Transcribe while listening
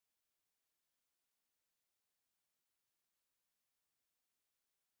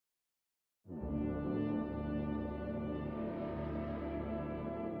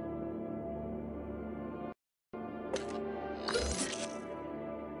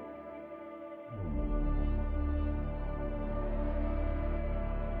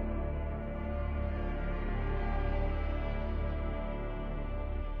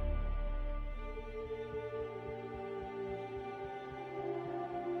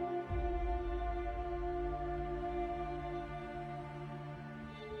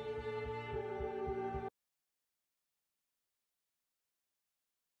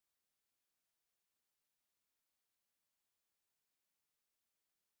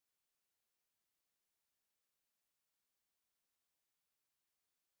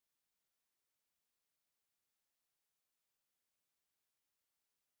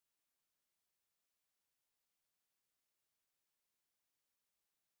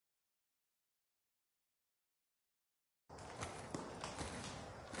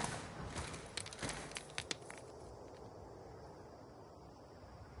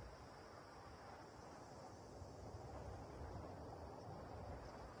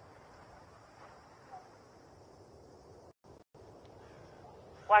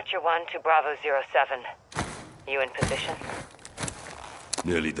Watcher 1 to Bravo 07. You in position?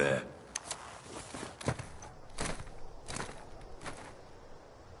 Nearly there.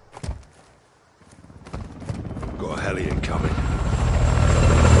 Got a heli incoming.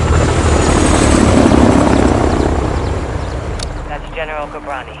 That's General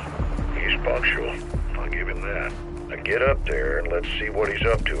Ghorbrani. He's punctual. I'll give him that. Now get up there and let's see what he's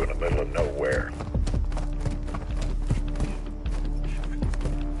up to in the middle of nowhere.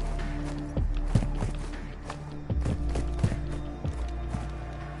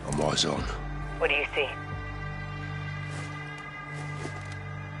 I'm eyes on. What do you see?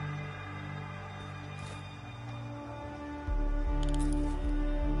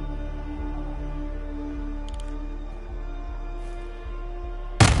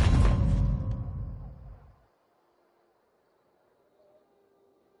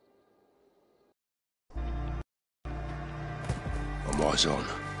 I'm eyes on.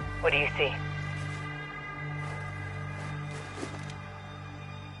 What do you see?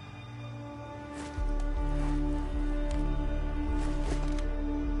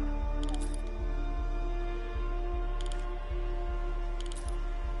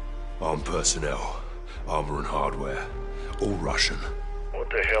 Armed personnel, armor and hardware, all Russian. What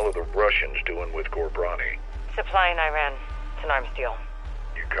the hell are the Russians doing with Ghorbrani? Supplying Iran. It's an arms deal.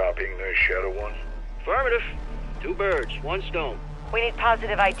 You copying this, Shadow One? Affirmative. 2 birds, 1 stone. We need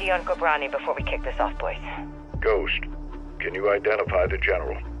positive ID on Ghorbrani before we kick this off, boys. Ghost, can you identify the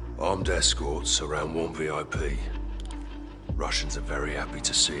general? Armed escorts around 1 VIP. Russians are very happy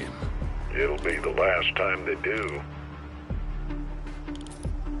to see him. It'll be the last time they do.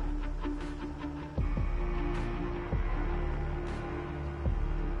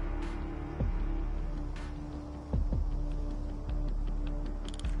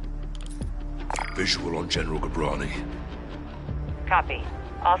 Visual on General Ghorbrani. Copy.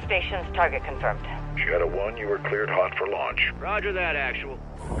 All stations, target confirmed. Shadow One, you are cleared hot for launch. Roger that, actual.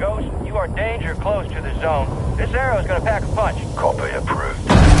 Ghost, you are danger close to the zone. This arrow is gonna pack a punch. Copy approved.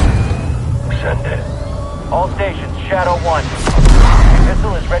 Send it. All stations, Shadow 1.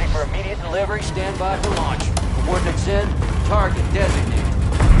 Missile is ready for immediate delivery. Stand by for launch. Coordinates in. Target designated.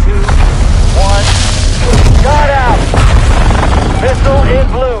 2, 1. Shot out! Missile in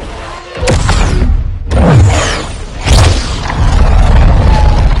blue.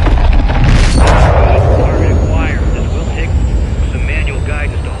 Target acquired. This will take some manual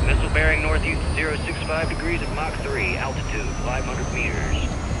guidance though. Missile bearing northeast 065 degrees at Mach 3. Altitude 500 meters.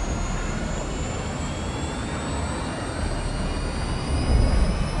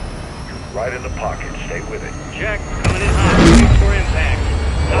 Right in the pocket. Stay with it. Check. Coming in hot. Waiting for impact.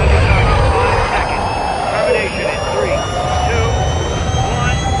 Target 5 seconds. Termination in 3, 2,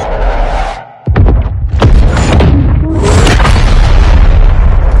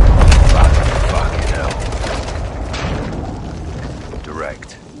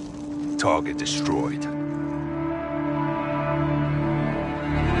 Target destroyed.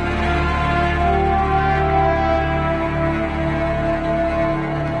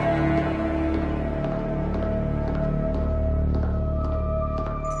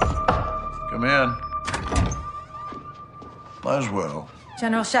 Come in. Laswell.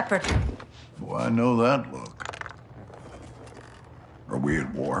 General Shepard. Oh, I know that look. Are we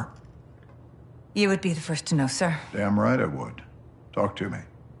at war? You would be the first to know, sir. Damn right I would. Talk to me.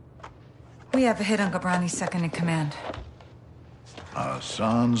 We have a hit on Ghorbrani's second in command.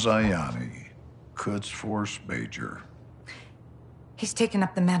 Hassan Zyani, Quds Force Major. He's taken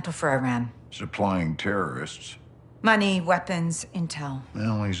up the mantle for Iran. Supplying terrorists. Money, weapons, intel.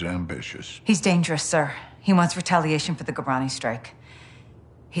 Well, he's ambitious. He's dangerous, sir. He wants retaliation for the Ghorbrani strike.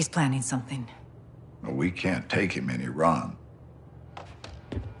 He's planning something. Well, we can't take him in Iran.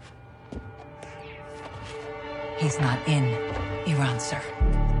 He's not in Iran, sir.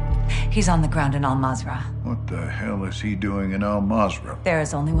 He's on the ground in Al-Mazrah. What the hell is he doing in Al-Mazrah? There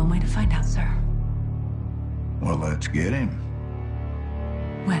is only one way to find out, sir. Well, let's get him.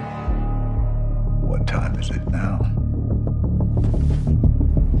 When? What time is it now?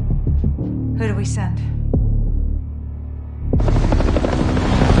 Who do we send?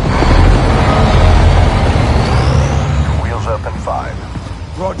 Wheels up in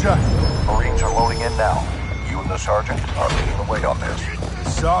 5. Roger. Marines are loading in now. You and the sergeant are leading the way on this.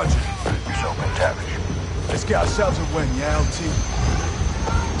 Sergeant. So McTavish. Let's get ourselves a win, yeah, LT?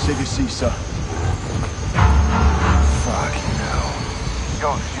 Save your seat, sir. Fucking hell.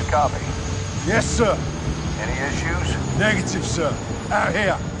 Ghost, you copy? Yes, sir. Any issues? Negative, sir. Out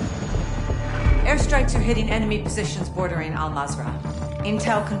here. Airstrikes are hitting enemy positions bordering Al-Mazrah.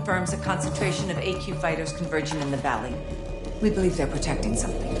 Intel confirms a concentration of AQ fighters converging in the valley. We believe they're protecting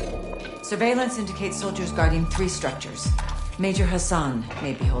something. Surveillance indicates soldiers guarding 3 structures. Major Hassan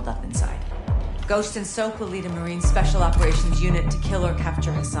may be holed up inside. Ghost and Soap will lead a Marine Special Operations unit to kill or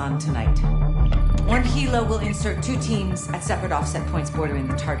capture Hassan tonight. 1 helo will insert 2 teams at separate offset points bordering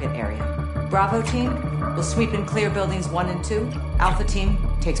the target area. Bravo team will sweep and clear buildings 1 and 2. Alpha team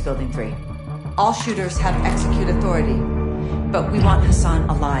takes building 3. All shooters have execute authority, but we want Hassan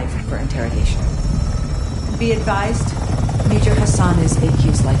alive for interrogation. Be advised, Major Hassan is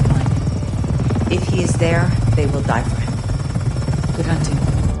AQ's lifeline. If he is there, they will die for him. Good hunting.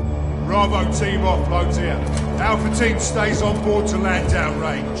 Bravo team offloads here. Alpha team stays on board to land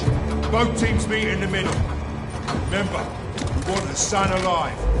downrange. Both teams meet in the middle. Remember, we want Hassan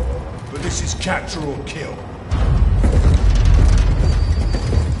alive, but this is capture or kill.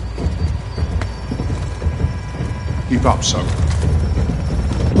 Keep up, Soap.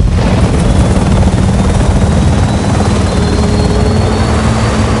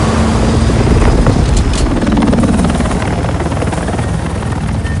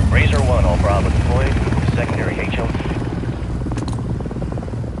 Razor 1, all Bravo deployed. Secondary HO.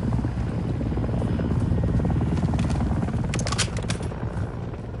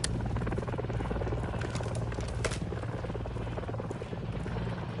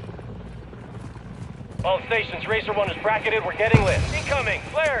 All stations, Racer 1 is bracketed, we're getting lit. Incoming!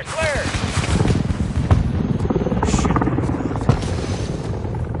 Flares! Flares!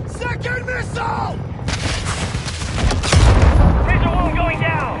 Second missile! Racer 1 going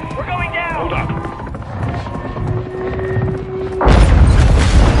down! We're going down! Hold up.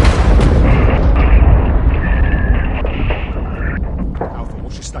 Alpha,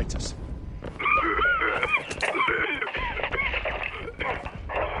 what's your status?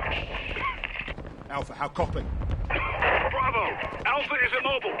 Alpha, how copy? Bravo! Alpha is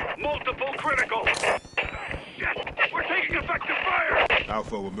immobile. Multiple critical. Shit! We're taking effective fire!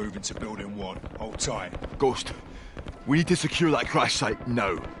 Alpha, we're moving to building 1. Hold tight. Ghost, we need to secure that crash site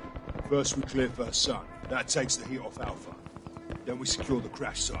now. First we clear for Hassan. That takes the heat off Alpha. Then we secure the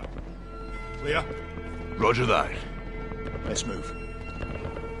crash site. Clear? Roger that. Let's move.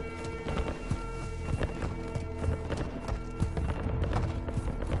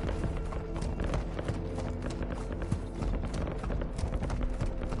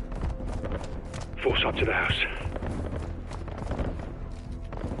 Force up to the house.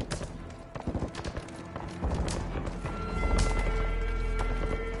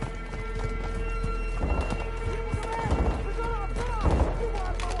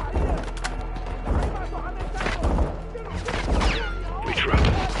 We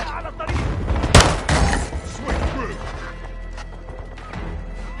travel. Swing through!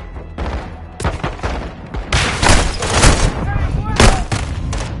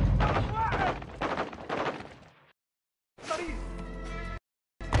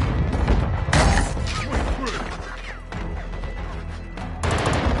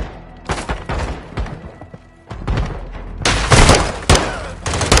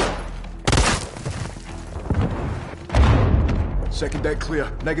 Second deck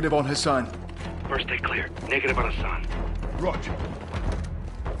clear. Negative on Hassan. First deck clear. Negative on Hassan. Roger.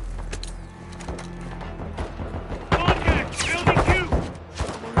 Contact! Building 2!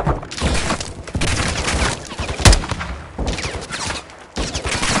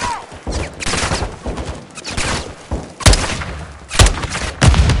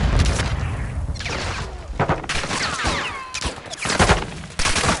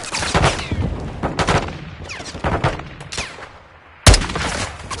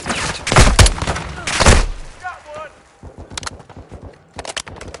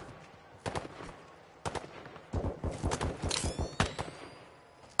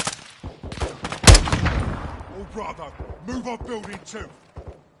 Bravo, move on building 2.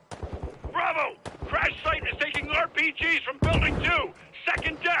 Bravo! Crash site is taking RPGs from building 2!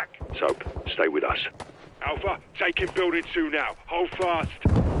 Second deck! Soap, stay with us. Alpha, taking building 2 now. Hold fast.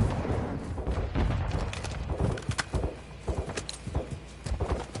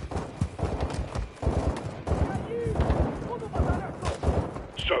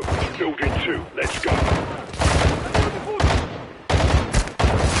 Soap, building 2, let's go.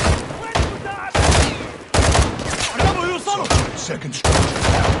 Second structure.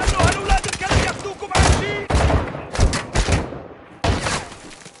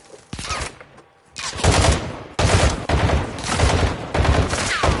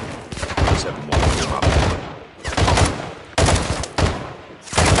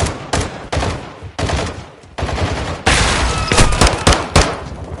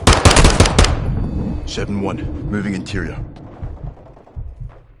 Seven 1, moving interior.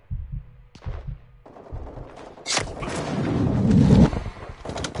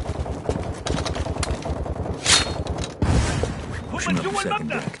 second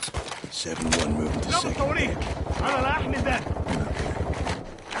deck. 7-1 moving to second. أنا لاحني ده.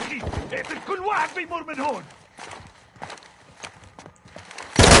 أخي، اقتل كل واحد بيمر من هون.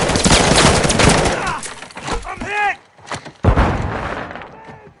 I'm hit!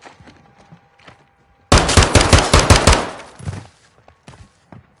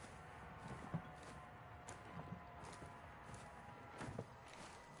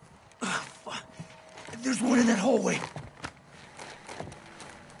 There's one in that hallway.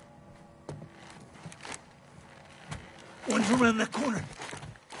 One's around that corner.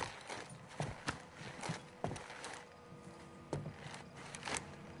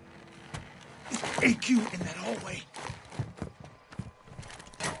 AQ in that hallway.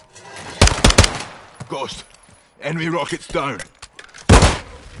 Ghost, enemy rockets down.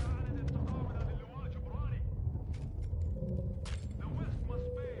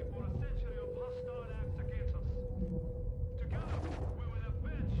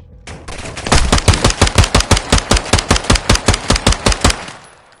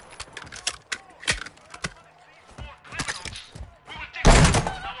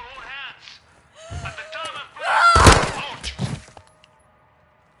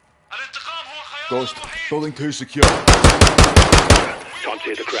 Ghost, building 2 secure. Time to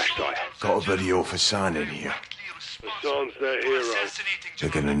hit the crash site. Got a video for Hassan in here. Hassan's their hero. They're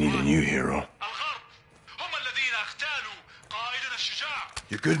gonna need a new hero.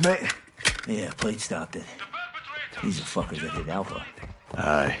 You good, mate? Yeah, plate stopped it. These are fuckers that hit Alpha.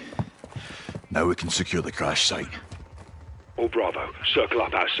 Aye. Now we can secure the crash site. All Bravo, circle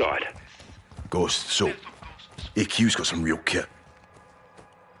up outside. Ghost, so AQ's got some real kit.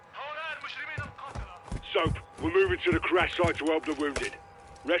 Soap, we're moving to the crash site to help the wounded.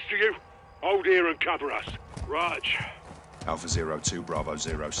 Rest of you, hold here and cover us. Raj. Alpha 02, Bravo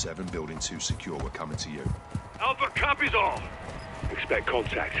 07, building 2 secure. We're coming to you. Alpha copies all. Expect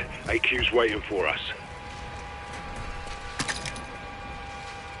contact. AQ's waiting for us.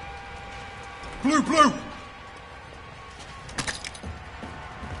 Blue!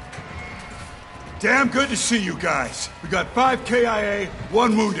 Damn good to see you guys. We got 5 KIA,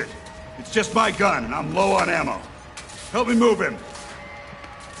 1 wounded. It's just my gun, and I'm low on ammo. Help me move him.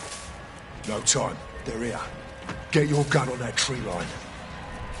 No time. They're here. Get your gun on that tree line.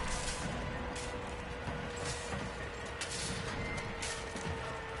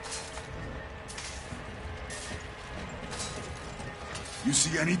 You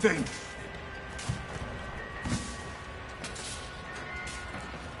see anything?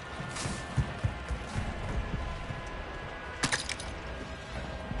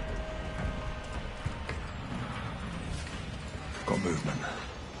 Got movement.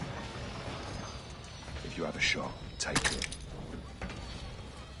 If you have a shot, take it.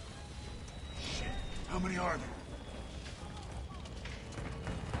 Shit. How many are there?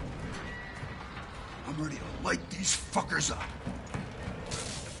 I'm ready to light these fuckers up.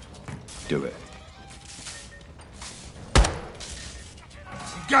 Do it.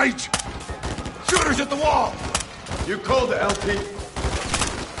 Engage! Shooters at the wall! You called it, LP.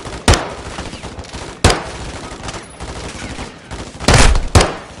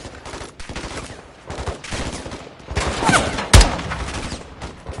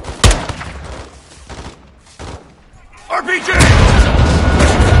 RPG!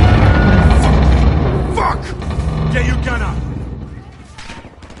 Fuck! Get your gun up!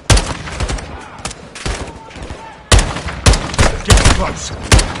 Get close.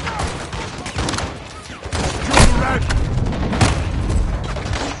 Secure the red.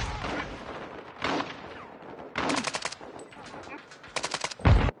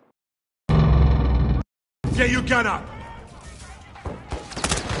 Get your gun up.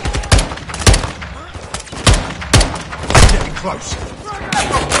 Getting close.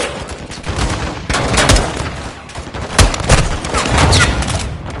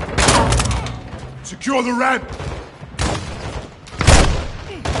 Secure the ramp.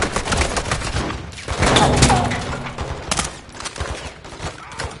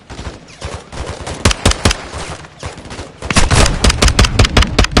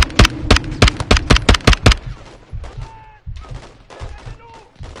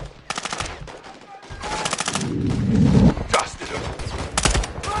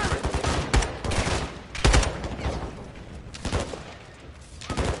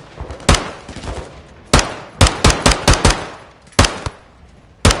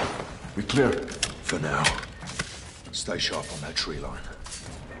 We clear. For now. Stay sharp on that tree line.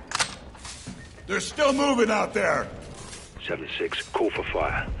 They're still moving out there. 7-6, call for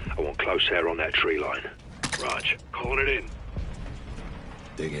fire. I want close air on that tree line. Raj, calling it in.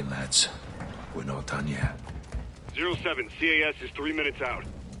 Dig in, lads. We're not done yet. 07, CAS is 3 minutes out.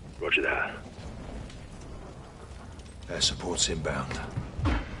 Roger that. Air support's inbound.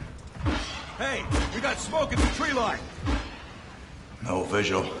 Hey, we got smoke at the tree line. No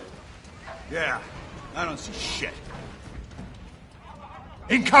visual. Yeah, I don't see shit.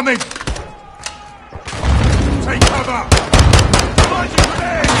 Incoming! Take cover! Launching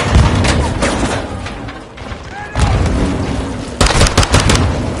grenade!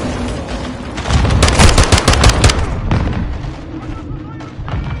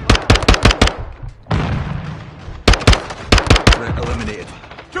 Threat eliminated.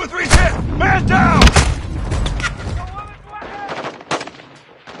 2-3's hit! Man down!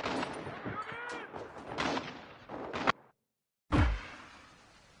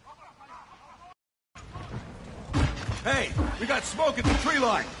 Hey, we got smoke at the tree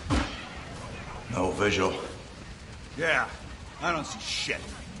line. No visual. Yeah, I don't see shit.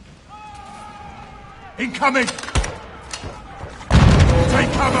 Incoming! Take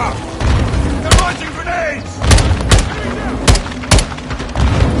cover! They're launching grenades!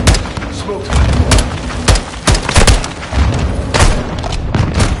 Smoke.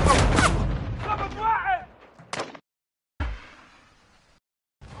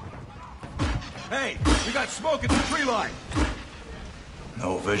 Hey, we got smoke at the tree line.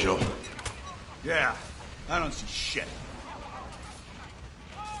 No visual. Yeah, I don't see shit.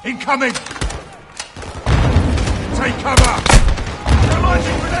 Incoming! Take cover! They're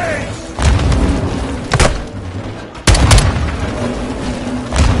launching grenades!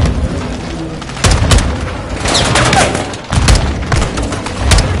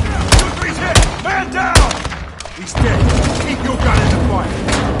 Two-three's hit! Man down! He's dead. Keep your gun in the fire.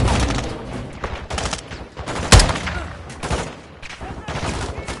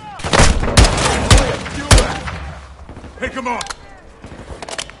 Pick him up!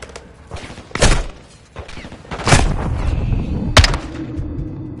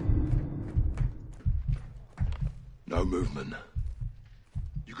 No movement.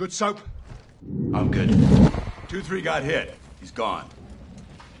 You good, Soap? I'm good. 2-3 got hit. He's gone.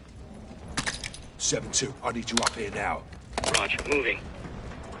 7-2, I need you up here now. Roger, moving.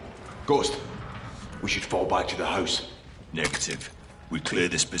 Ghost, we should fall back to the house. Negative. We clear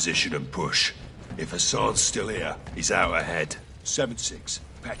this position and push. If Hassan's still here, he's out ahead. 7-6,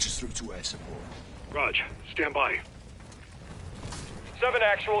 patch us through to air support. Raj, stand by. 7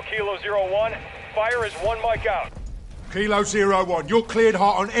 actual, Kilo 01. Fire is 1 mic out. Kilo 01, you're cleared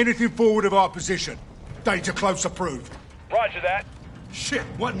hot on anything forward of our position. Danger close approved. Roger that. Shit,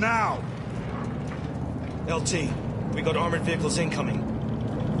 what now? LT, we got armored vehicles incoming.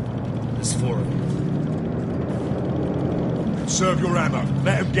 There's 4 of them. Conserve your ammo.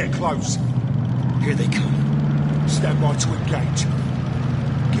 Let them get close. Here they come. Stand by to engage.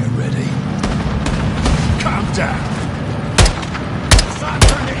 Get ready. Calm down.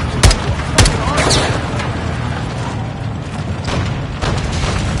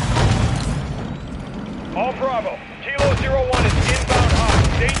 All Bravo. Kilo 01 is inbound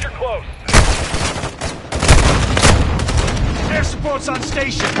hot. Danger close. Air support's on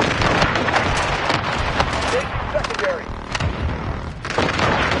station. Secondary.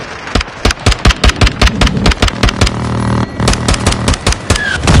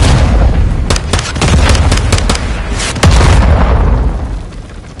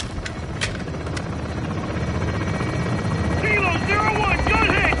 Kilo 01, good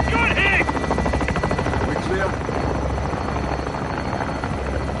hit! Good hit! We clear?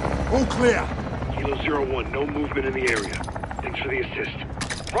 All clear. Kilo 01, no movement in the area. Thanks for the assist.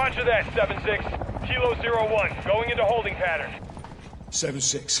 Roger that, 7-6. Kilo 01, going into holding pattern.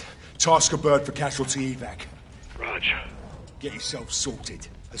 7-6. Task a bird for casualty evac. Raj. Get yourself sorted.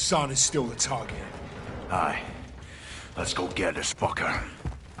 Hassan is still the target. Aye. Let's go get this fucker.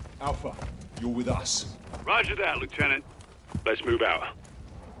 Alpha, you're with us. Roger that, Lieutenant. Let's move out.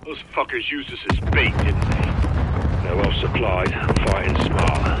 Those fuckers used us as bait, didn't they? They're well supplied, fighting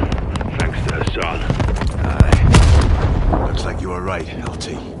smart. Thanks to Hassan. Aye. Looks like you were right, LT.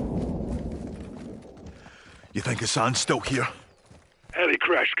 You think Hassan's still here? Heli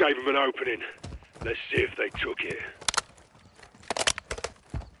crash gave them an opening. Let's see if they took it.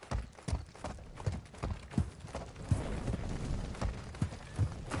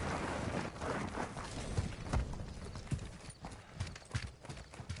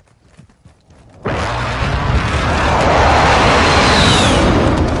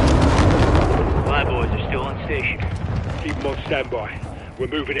 My boys are still on station. Keep them on standby. We're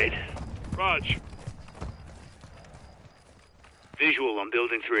moving in. Raj. Visual on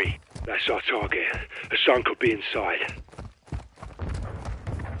building 3. That's our target. Hassan could be inside.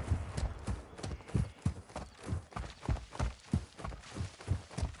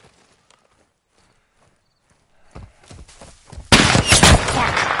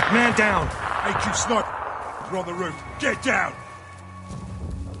 Man down! AQ sniper! We're on the roof. Get down!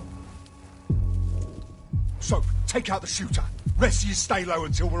 So, take out the shooter. Rest of you stay low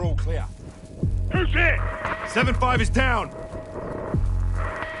until we're all clear. Who's it? 7-5 is down!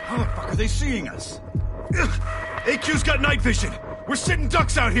 How the fuck are they seeing us? AQ's got night vision! We're sitting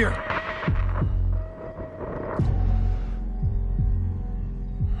ducks out here!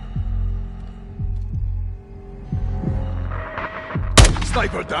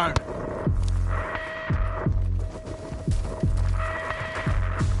 Sniper down!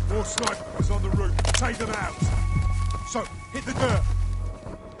 More snipers on the roof. Take them out. So, hit the dirt.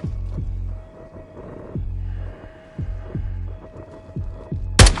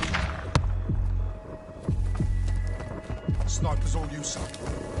 Snipers on you, son.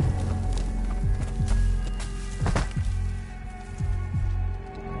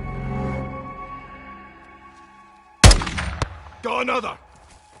 Got another!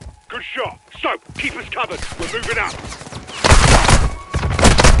 Good shot. So, keep us covered. We're moving up.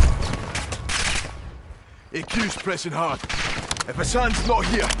 AQ's pressing hard. If Hassan's not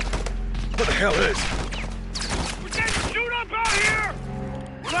here, what the hell is? We're getting shoot up out here!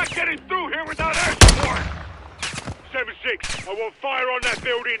 We're not getting through here without air support! 7-6, I want fire on that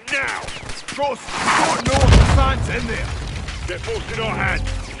building now! Cross, don't know if Hassan's in there! Get force in our hands.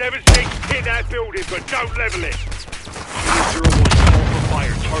 7-6, hit that building, but don't level it! 0-1, call for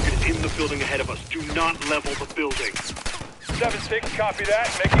fire. Target is in the building ahead of us. Do not level the building. 7-6, copy that.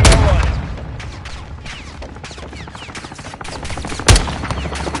 Making a run.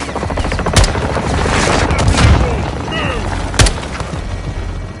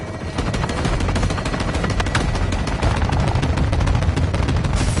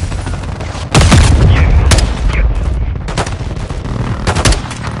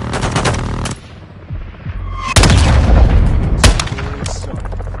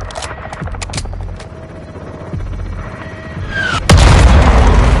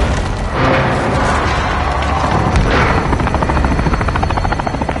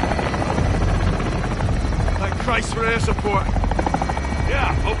 For air support.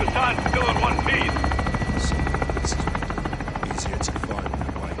 Yeah, hope Hassan's still in one piece. Easier to find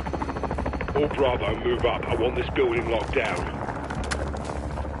that way. All Bravo, move up. I want this building locked down.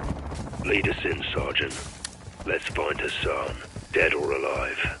 Lead us in, Sergeant. Let's find Hassan, dead or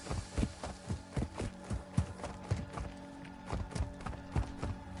alive.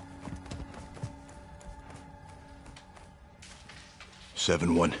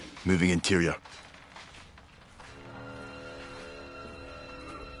 Seven 1, moving interior.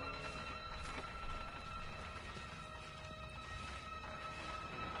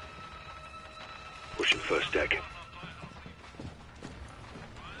 Pushing first deck.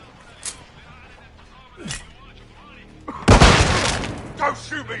 Don't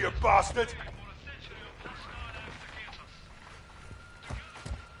shoot me, you bastard!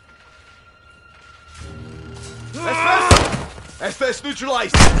 SS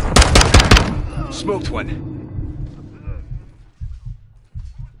neutralized! Smoked one.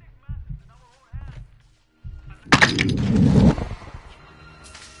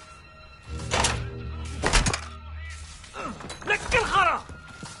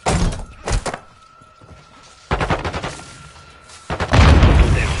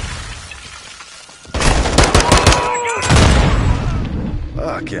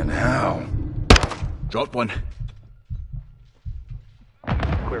 Fucking hell. Dropped one.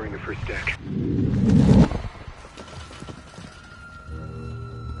 Clearing the first deck.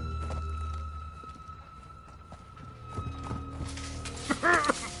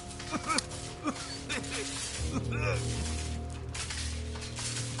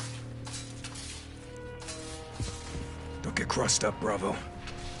 Don't get crossed up, Bravo.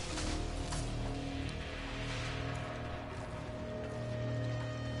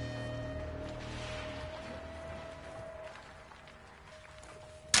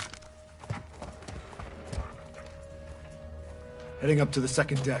 Heading up to the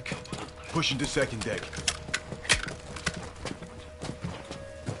second deck. Pushing to second deck.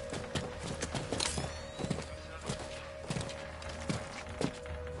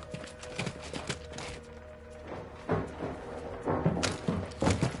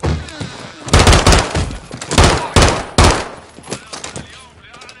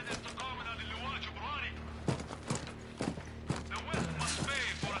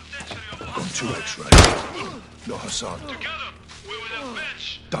 Got 2 X-rays. No Hassan.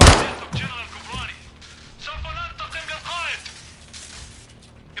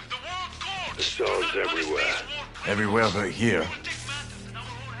 Hassan's everywhere. Everywhere but here.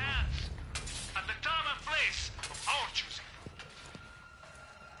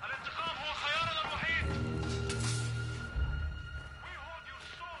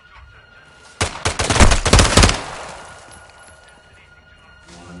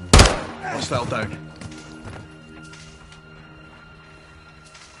 Hostile down.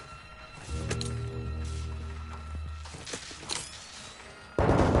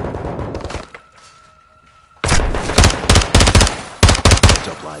 Heads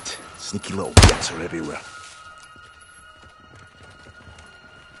up, lads. Sneaky little bits are everywhere.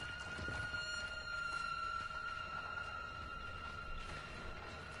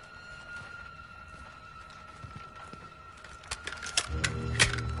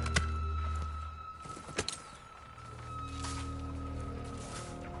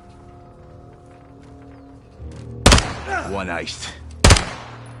 One iced.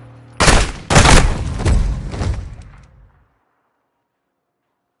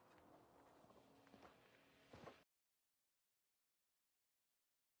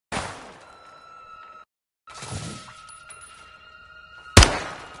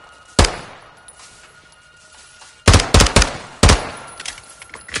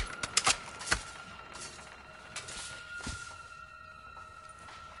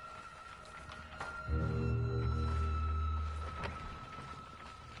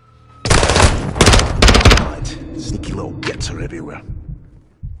 Sneaky little bits are everywhere.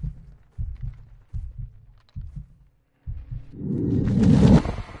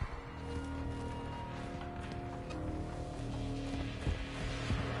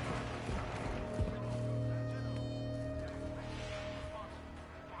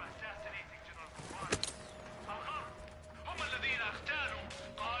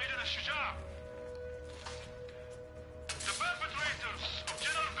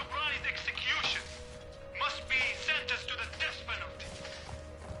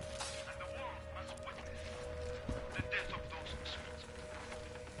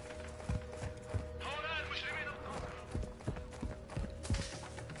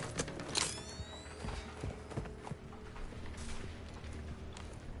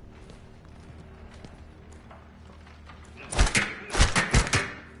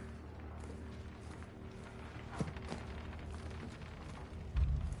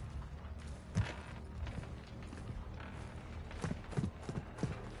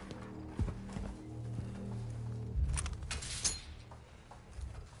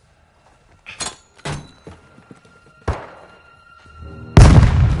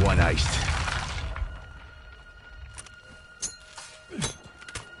 One iced.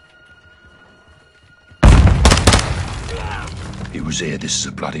 He was here. This is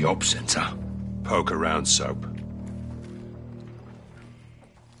a bloody op center. Poke around, Soap.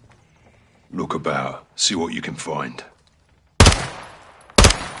 Look about. See what you can find.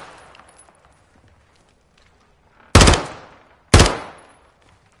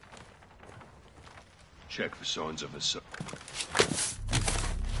 Check for signs of a...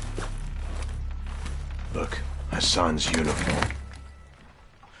 Look, Hassan's uniform.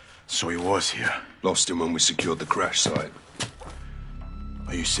 So he was here. Lost him when we secured the crash site.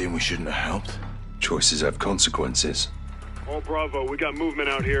 Are you saying we shouldn't have helped? Choices have consequences. All Bravo, we got movement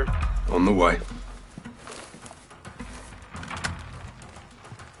out here. On the way.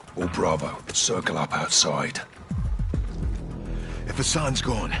 All Bravo, circle up outside. If Hassan's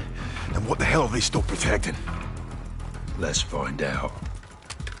gone, then what the hell have they still protecting? Let's find out.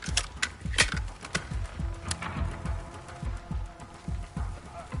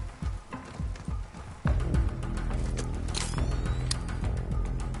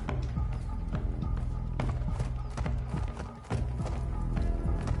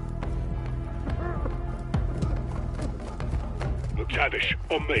 McTavish,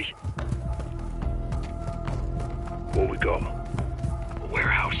 on me. What we got? A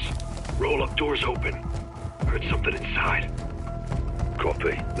warehouse. Roll-up doors open. Heard something inside.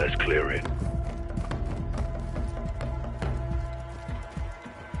 Copy. Let's clear it.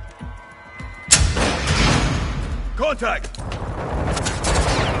 Contact!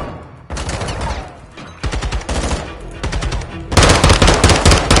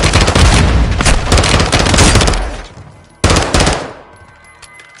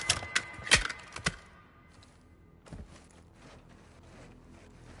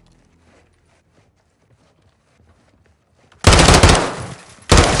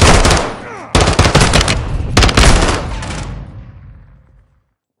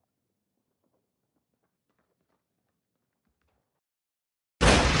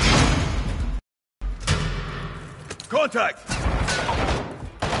 Contact!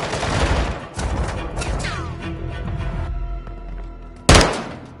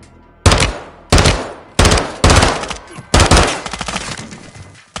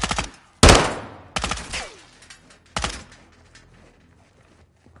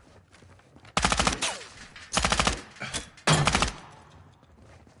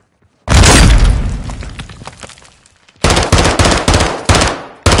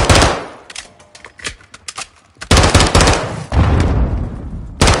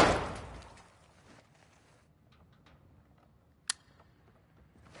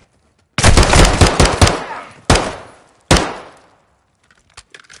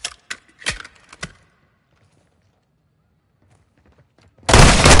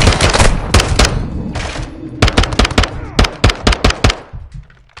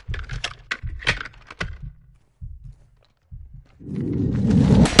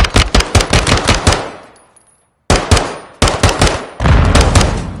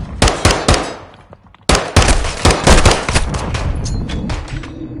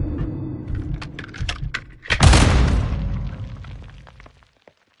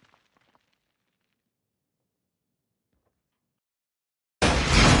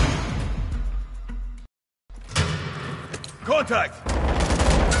 Contact!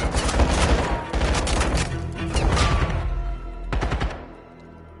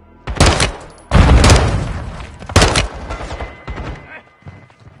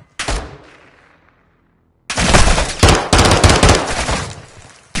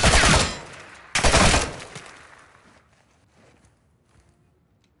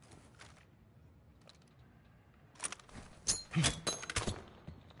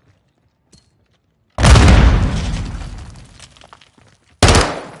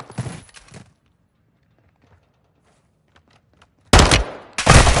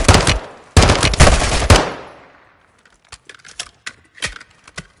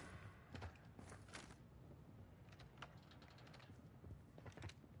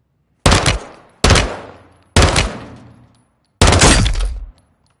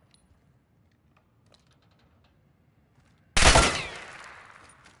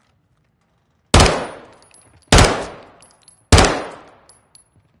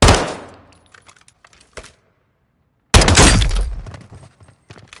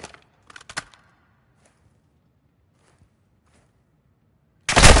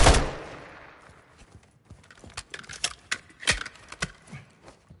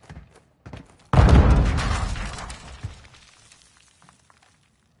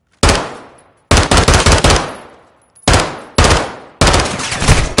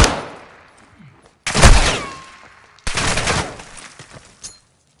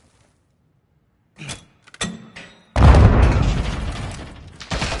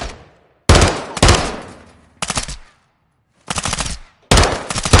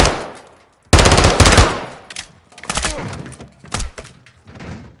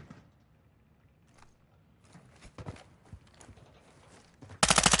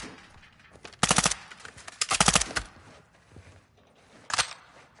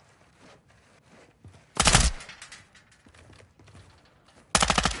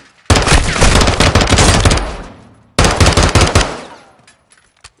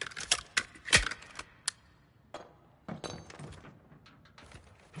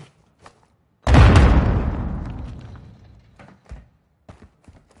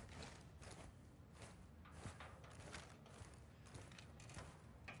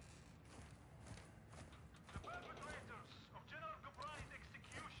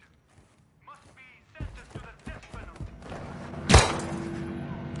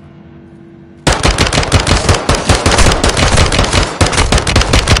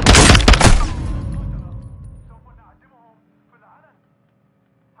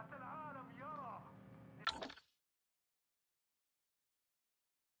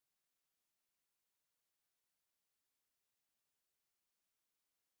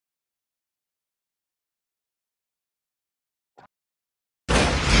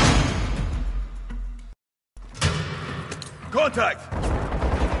 Contact!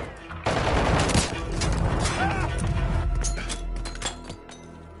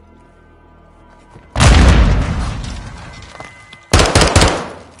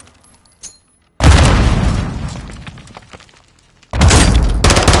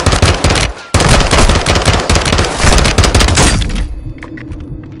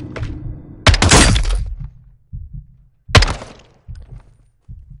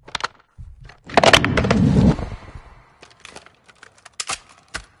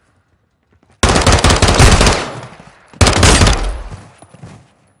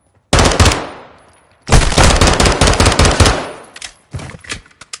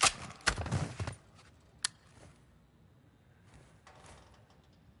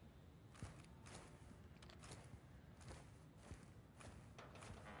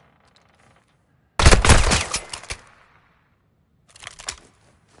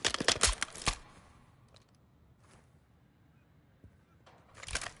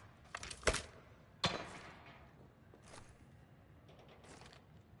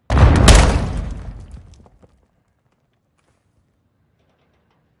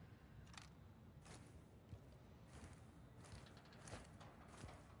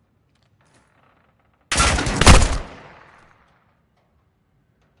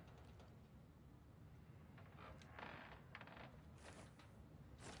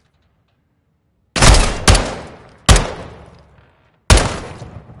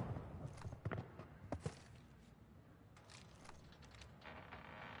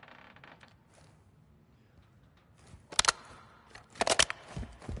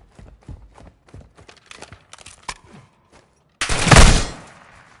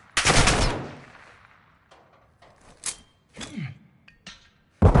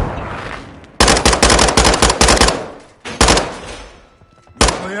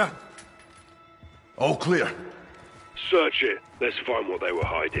 Clear? All clear. search it. Let's find what they were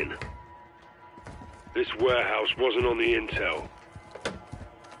hiding. This warehouse wasn't on the intel.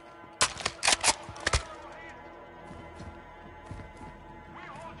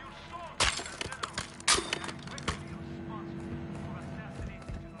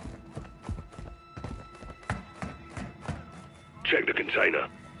 Check the container.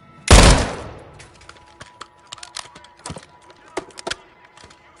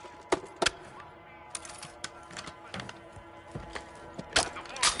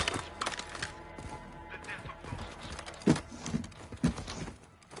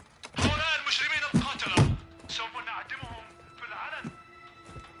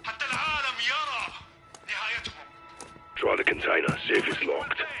 Try the container, see if it's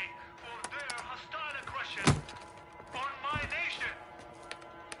locked.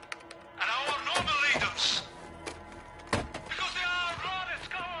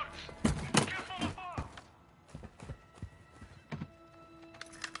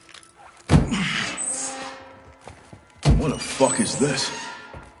 What the fuck is this?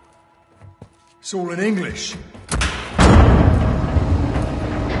 It's all in English.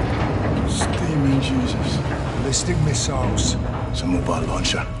 Steaming Jesus. Ballistic missiles. It's a mobile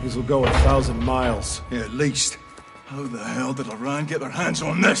launcher. These will go 1,000 miles. Yeah, at least. How the hell did Iran get their hands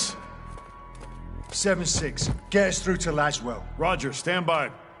on this? 7-6. Get us through to Laswell. Roger, stand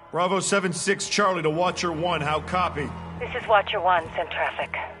by. Bravo 7-6 Charlie to Watcher 1. How copy? This is Watcher 1. Send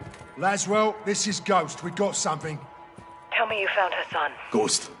traffic. Laswell, this is Ghost. We got something. Tell me you found Hassan.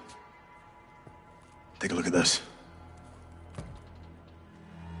 Ghost. Take a look at this.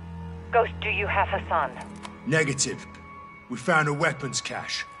 Ghost, do you have Hassan? Negative. We found a weapons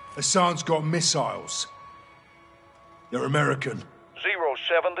cache. Hassan's got missiles. They're American.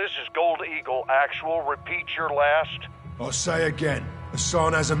 07, this is Gold Eagle. Actual, repeat your last. I'll say again.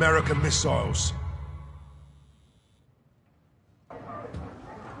 Hassan has American missiles.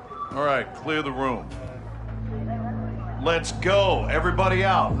 All right, clear the room. Let's go. Everybody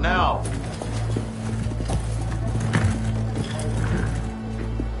out, now.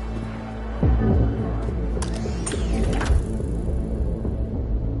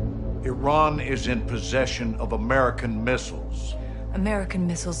 Iran is in possession of American missiles. American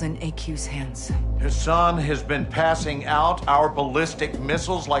missiles in AQ's hands. Hassan has been passing out our ballistic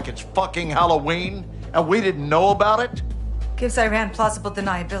missiles like it's fucking Halloween, and we didn't know about it? Gives Iran plausible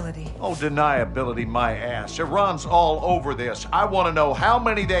deniability. Oh, deniability my ass. Iran's all over this. I want to know how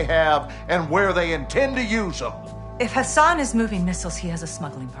many they have and where they intend to use them. If Hassan is moving missiles, he has a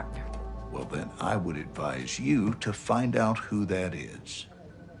smuggling partner. Well, then I would advise you to find out who that is.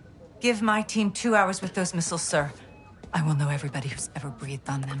 Give my team 2 hours with those missiles, sir. I will know everybody who's ever breathed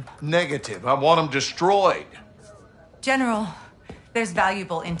on them. Negative. I want them destroyed. General, there's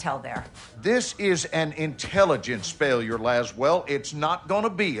valuable intel there. This is an intelligence failure, Laswell. It's not going to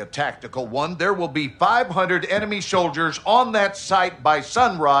be a tactical one. There will be 500 enemy soldiers on that site by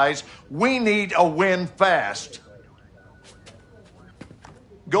sunrise. We need a win fast.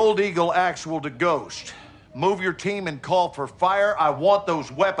 Gold Eagle actual to Ghost. Move your team and call for fire. I want those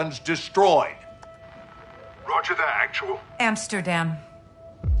weapons destroyed. Roger that, actual. Amsterdam.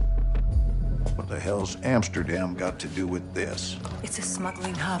 What the hell's Amsterdam got to do with this? It's a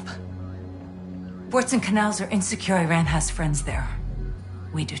smuggling hub. Ports and canals are insecure. Iran has friends there.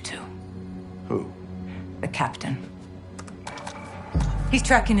 We do too. Who? The captain. He's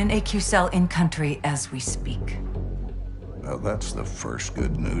tracking an AQ cell in country as we speak. Well, that's the first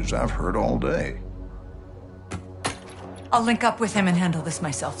good news I've heard all day. I'll link up with him and handle this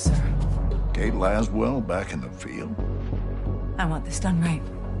myself, sir. Kate Laswell back in the field? I want this done right.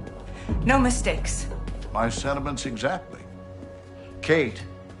 No mistakes. My sentiments exactly. Kate,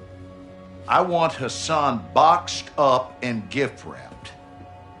 I want Hassan boxed up and gift wrapped.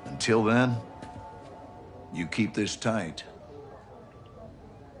 Until then, you keep this tight.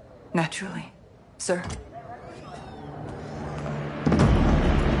 Naturally, sir.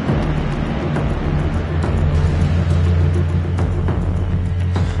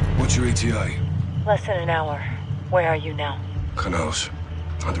 What's your ETA? Less than an hour. Where are you now? Canals.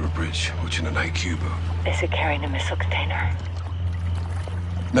 Under a bridge, watching an AQ boat. Is it carrying a missile container?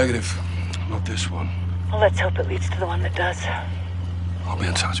 Negative. Not this one. Well, let's hope it leads to the one that does. I'll be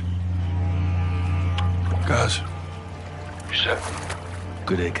in touch. Guys. You set?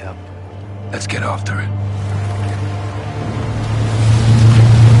 Good day, Cap. Let's get after it.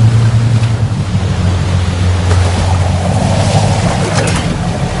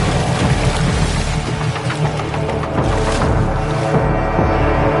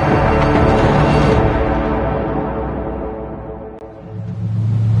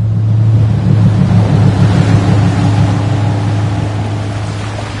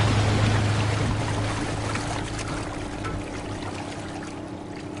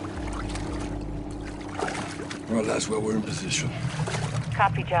 Right, Laswell, we're in position.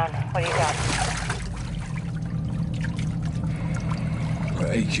 Copy, John. What do you got? We're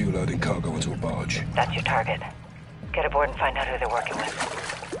at AQ loading cargo onto a barge. That's your target. Get aboard and find out who they're working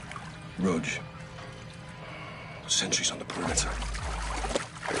with. Rog. Sentries on the perimeter.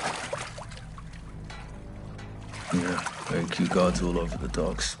 Yeah, AQ guards all over the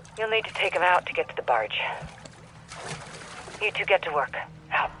docks. You'll need to take them out to get to the barge. You two get to work.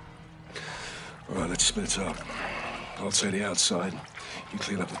 Out. All right, let's split up. I'll take the outside. You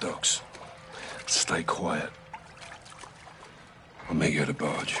clean up the docks. Stay quiet. I'll meet you at the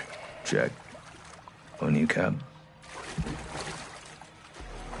barge. Check. On you, Cab.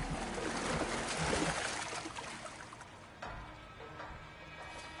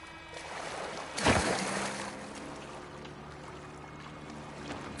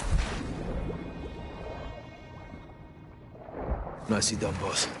 Nicely done,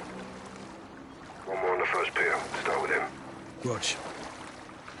 boss. One more on the first pier. Start with him. Rog.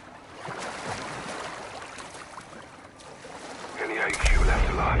 Any AQ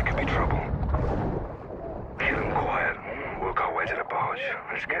left alive could be trouble. Kill him quiet. Work our way to the barge.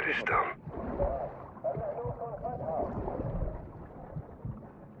 Let's get this done.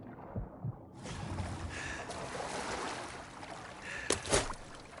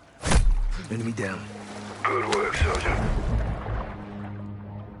 Enemy down. Good work, Sergeant.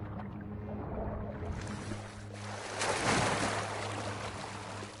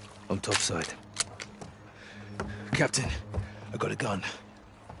 On topside. Captain, I got a gun.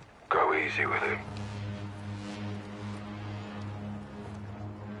 Go easy with him.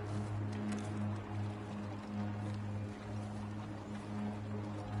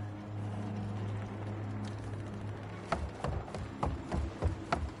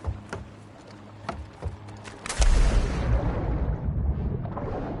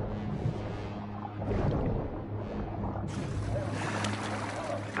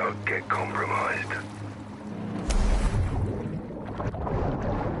 Don't get compromised.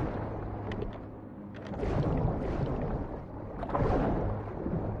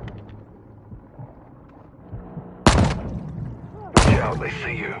 Watch out, they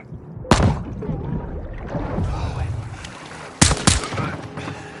see you.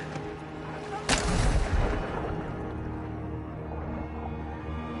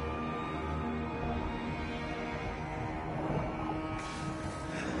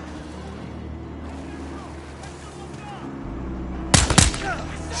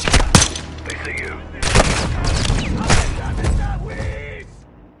 They see you.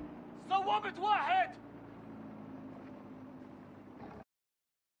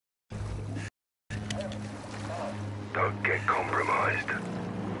 Don't get compromised.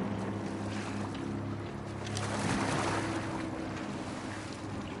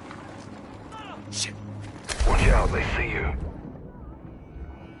 Shit. Watch out, they see you.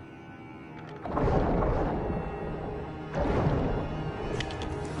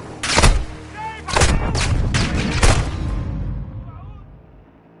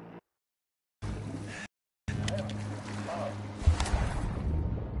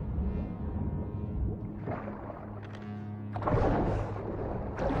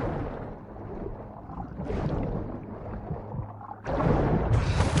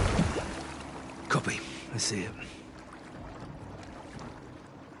 Copy. I see it.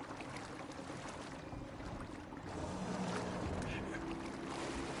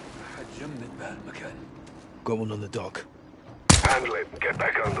 Got one on the dock. Handle it. Get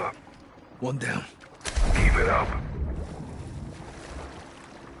back under. One down. Keep it up.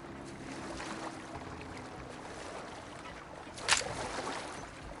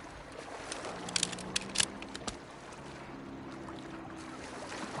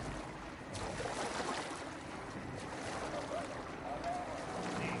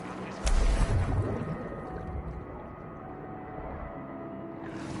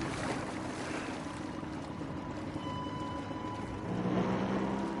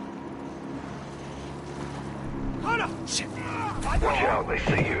 Shit. Watch out, they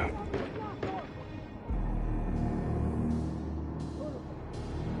see you.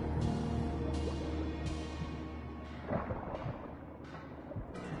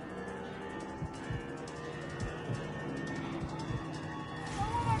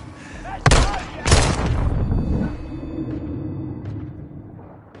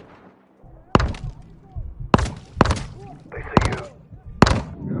 They see you.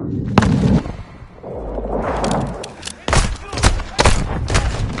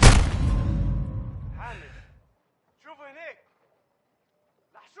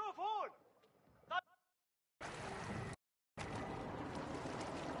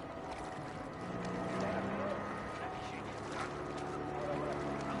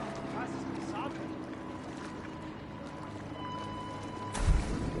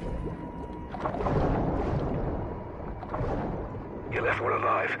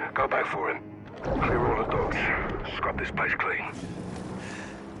 alive. Go back for him. Clear all the dogs. Scrub this place clean.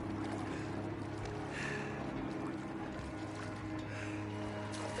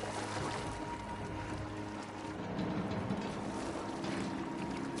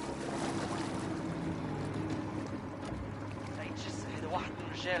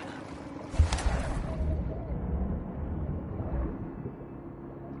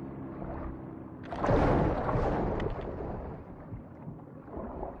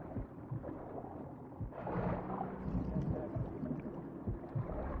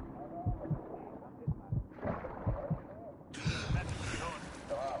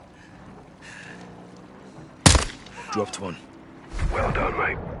 Dropped one. Well done,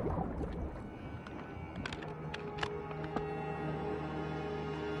 mate.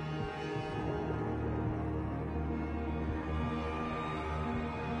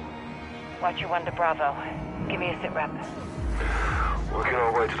 Watcher 1 to Bravo. Give me a sit rep. Working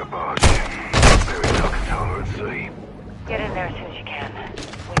our way to the barge. Buried our controller at sea. Get in there as soon as you can.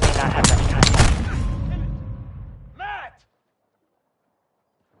 We may not have much time left.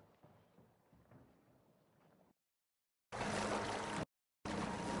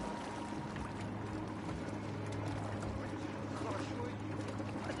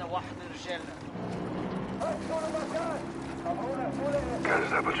 Kansas,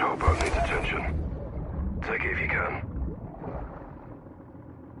 that patrol boat needs attention. Take it if you can.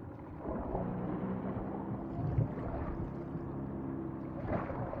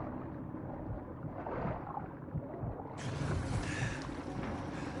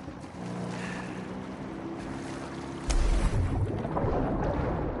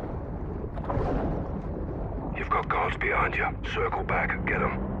 You've got guards behind you. Circle back, get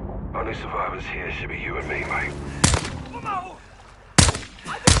them. Only survivors here should be you and me, mate.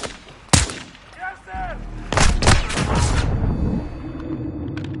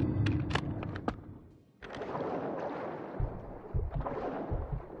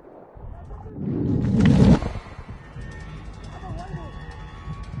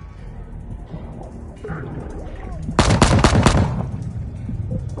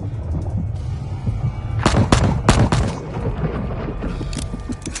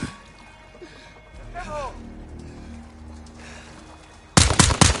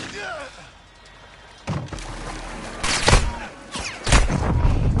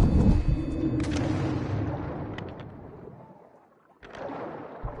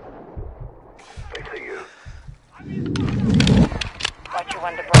 Watcher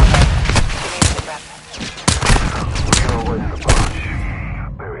 1 to Bravo. Give me a sit rep. We're on our way to the barge.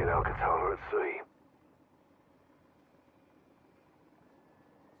 Burying Alcatala at sea.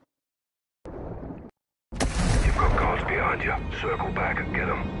 You've got guards behind you. Circle back and get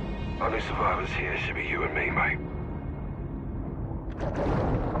them. Only survivors here should be you and me, mate.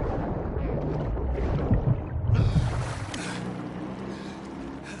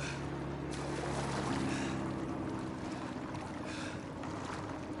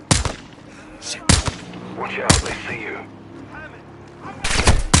 Watch out, they see you.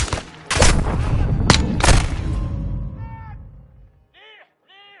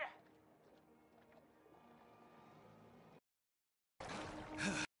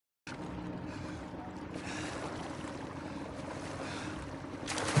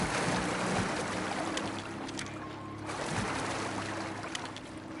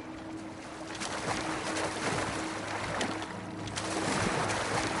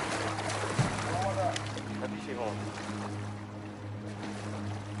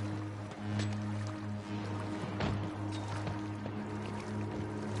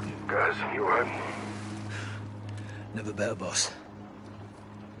 Guys, you alright? Never better, boss.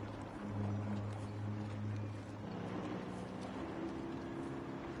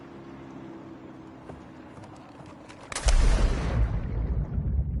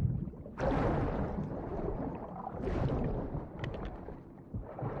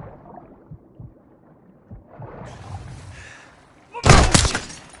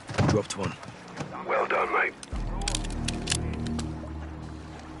 Dropped one. Well done, mate.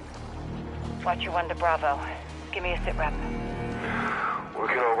 Watcher 1 to Bravo. Give me a sit rep.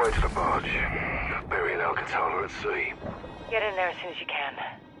 Working our way to the barge. Burying Alcatala at sea. Get in there as soon as you can.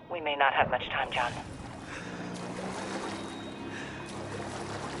 We may not have much time, John.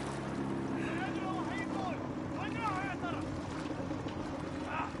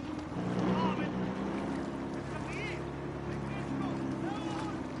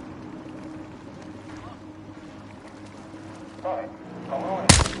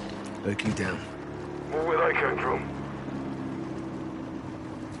 Berkeley down. More where they came from.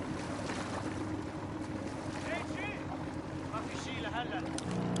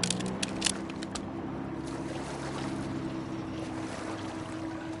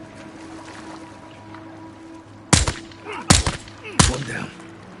 I'm down.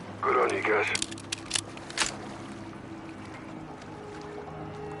 Good on you guys.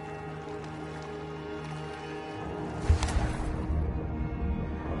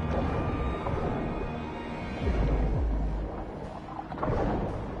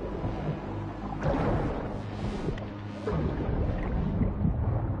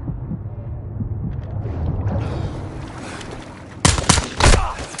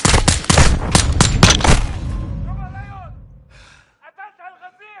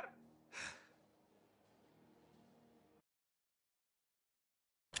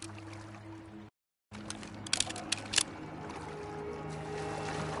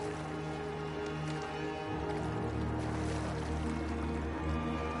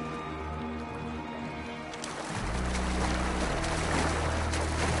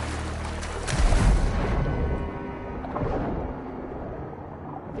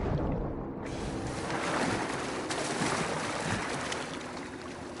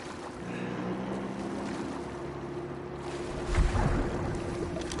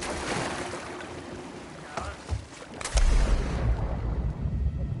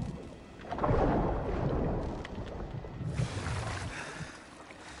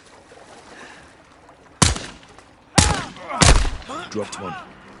 Dropped one.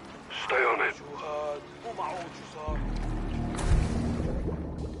 Stay on it.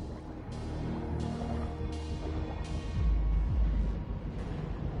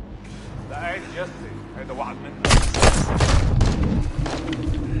 لقيت جثة هيدا واحد منهم.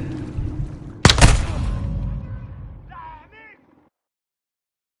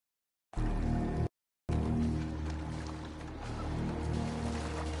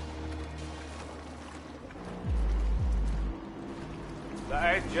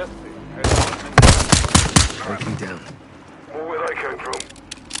 لقيت جثة هيدا واحد منهم. Breaking down. More where they came from.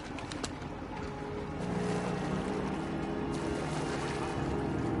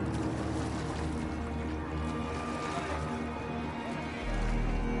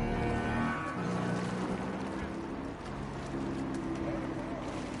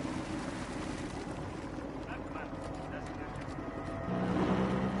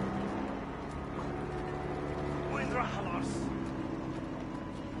 وين راح العرس؟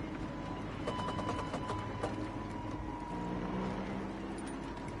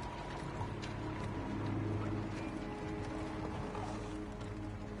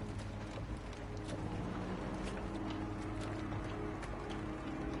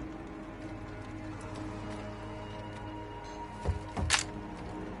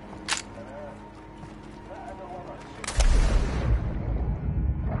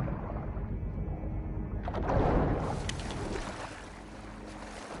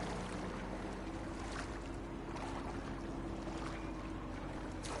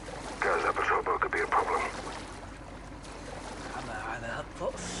 Guys, that patrol boat could be a problem. حما على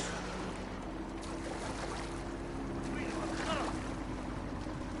هالطقس.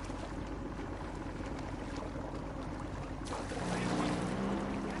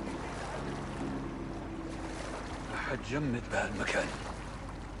 رح اتجمد بهالمكان.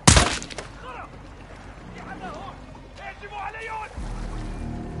 اهجموا عليهم!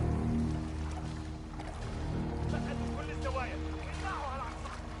 مسكوا كل الزوايا.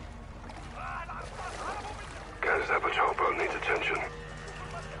 Guys, that patrol boat needs attention.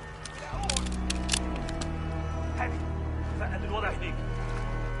 هادي فقد الوضع هنيك.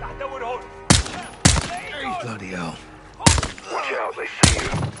 رح دور هون. Bloody hell. Watch out, they see you.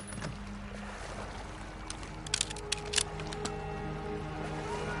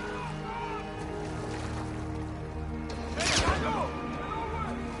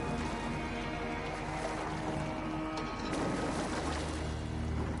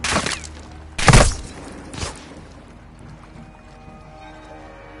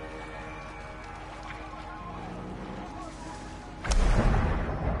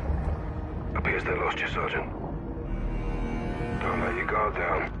 Appears they lost you, Sergeant. Don't let your guard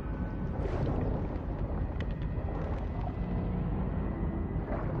down.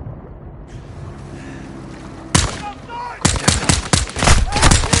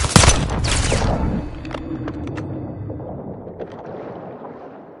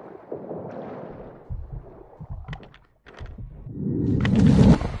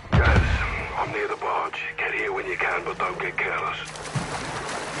 Guys, I'm near the barge. Get here when you can, but don't get careless.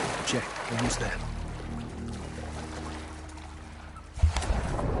 Check. Almost there.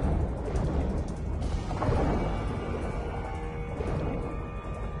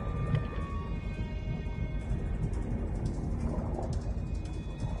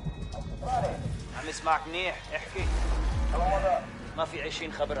 عم اسمعك منيح، احكي. ما في أي شيء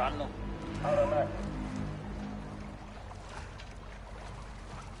نخبر عنه.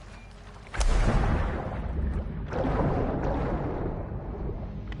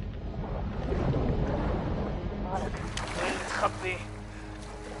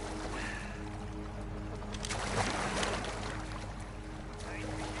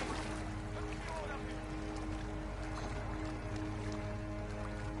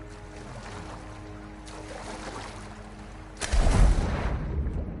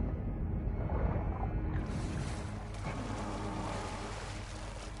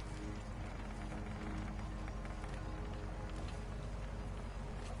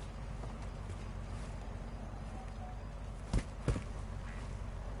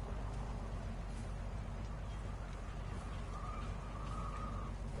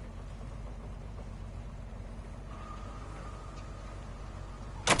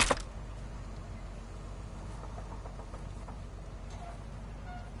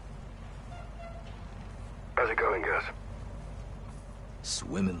 How's it going, Gus?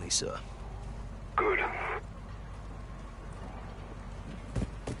 Swimmingly, sir. Good.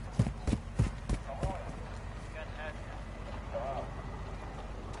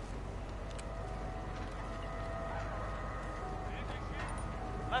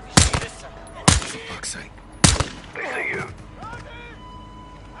 For fuck's sake. They see you.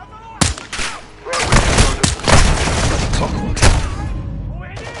 Clockwork.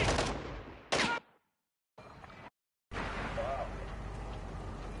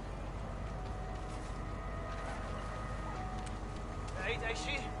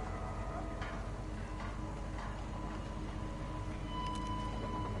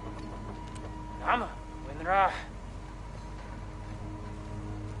 نعم وين راح؟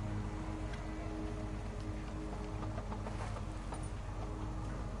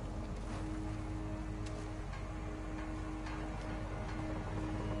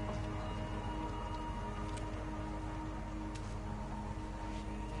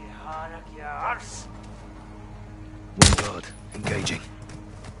 حالك يا عرس. One guard. Engaging.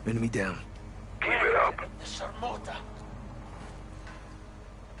 Enemy down. Keep it up. الشرموطة.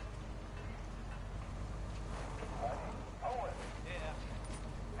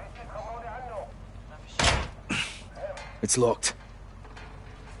 It's locked.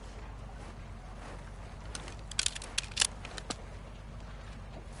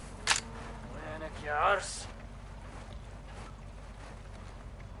 وينك يا عرس؟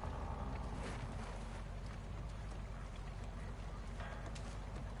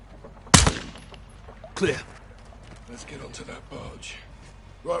 Clear. Let's get onto that barge.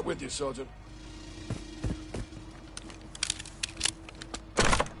 Right with you, Sergeant.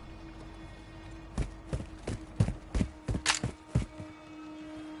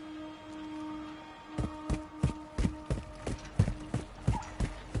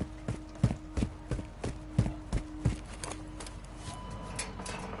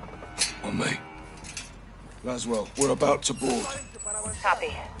 On me. Laswell, we're about to board.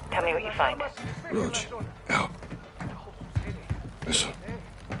 Copy. Tell me what you find. Rog, out. Listen.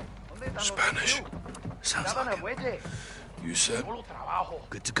 Spanish. Sounds like it. You said?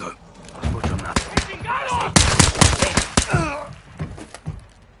 Good to go.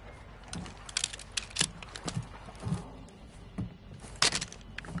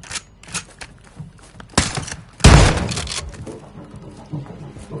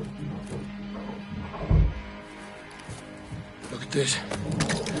 Look at this.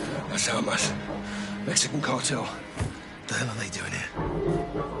 That's Almas. Mexican cartel. What the hell are they doing here?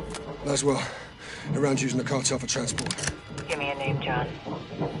 Laswell, around using the cartel for transport. Give me a name, John.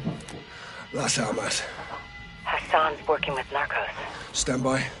 Las Almas. Hassan's working with narcos. Stand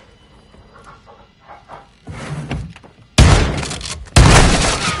by.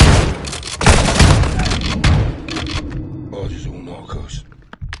 Barges all narcos.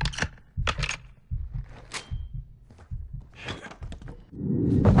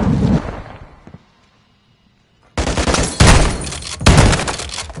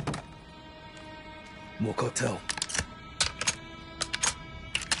 More cartel.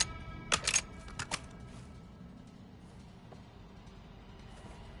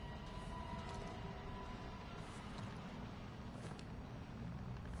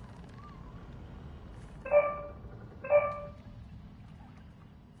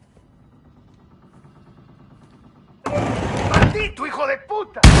 ¡Maldito hijo de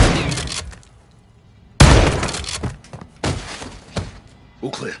puta!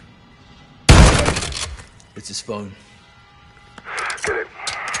 All clear. It's his phone. Get it.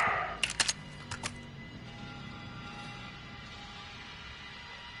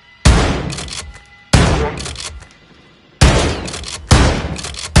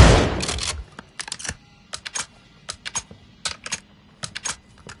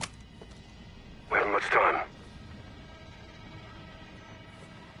 We haven't much time.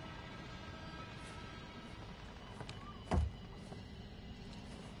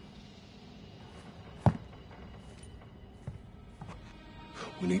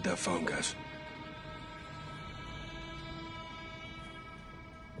 We need that phone, guys.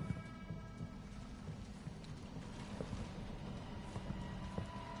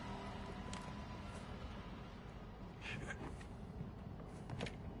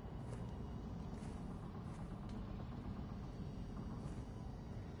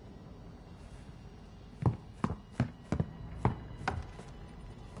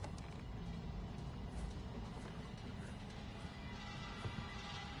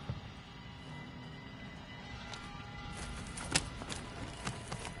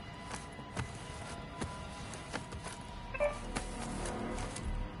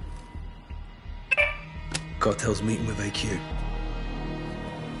 Cartel's meeting with AQ.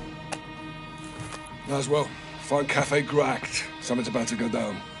 Laswell, find Cafe Gracht. Something's about to go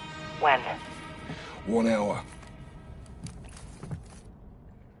down. When? 1 hour.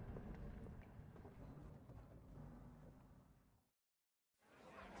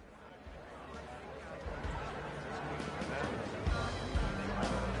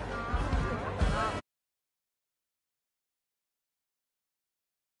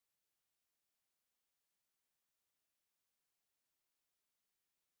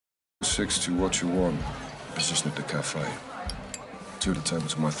 Six to what you want. Position at the cafe. 2 to table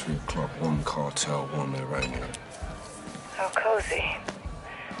to my 3 o'clock. 1 cartel, 1 Iranian. How cozy.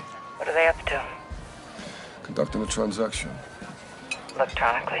 What are they up to? Conducting a transaction.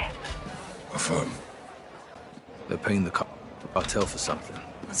 Electronically. Affirm. They're paying the cartel for something.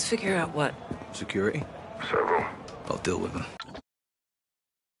 Let's figure out what. Security? Several. I'll deal with them.